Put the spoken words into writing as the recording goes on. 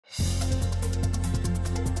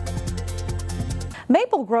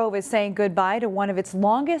Maple Grove is saying goodbye to one of its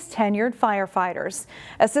longest tenured firefighters.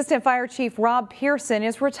 Assistant Fire Chief Rob Pearson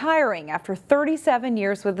is retiring after 37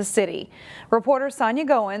 years with the city. Reporter Sonia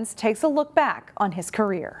Goins takes a look back on his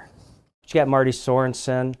career. You got Marty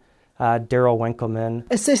Sorensen, Daryl Winkleman.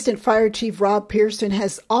 Assistant Fire Chief Rob Pearson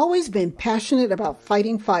has always been passionate about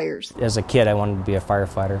fighting fires. As a kid, I wanted to be a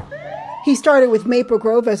firefighter. He started with Maple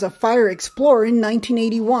Grove as a fire explorer in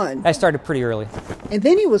 1981. I started pretty early. And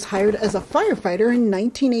then he was hired as a firefighter in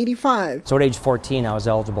 1985. So at age 14, I was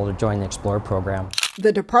eligible to join the Explorer program.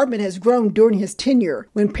 The department has grown during his tenure.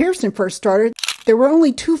 When Pearson first started, there were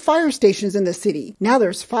only 2 fire stations in the city. Now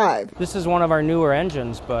there's 5. This is one of our newer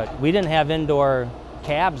engines, but we didn't have indoor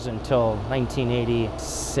cabs until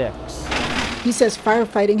 1986. He says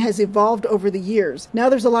firefighting has evolved over the years. Now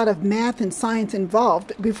there's a lot of math and science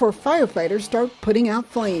involved before firefighters start putting out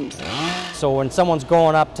flames. So when someone's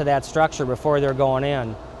going up to that structure before they're going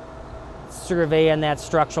in, surveying that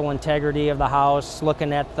structural integrity of the house,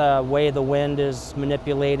 looking at the way the wind is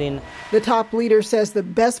manipulating. The top leader says the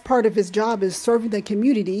best part of his job is serving the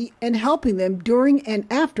community and helping them during and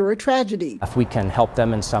after a tragedy. If we can help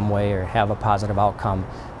them in some way or have a positive outcome,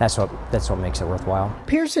 that's what makes it worthwhile.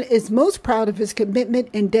 Pearson is most proud of his commitment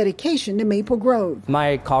and dedication to Maple Grove.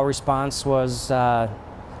 My call response was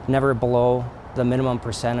never below the minimum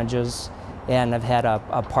percentages, and I've had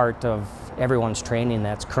a part of everyone's training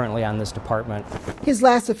that's currently on this department. His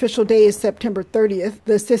last official day is September 30th.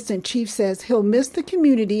 The assistant chief says he'll miss the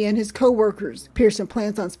community and his co-workers. Pearson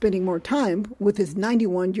plans on spending more time with his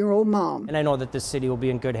 91-year-old mom. And I know that this city will be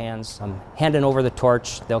in good hands. I'm handing over the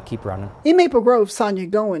torch. They'll keep running. In Maple Grove, Sonia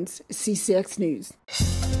Goins, CCX News.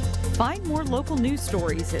 Find more local news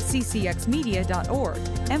stories at ccxmedia.org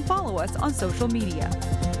and follow us on social media.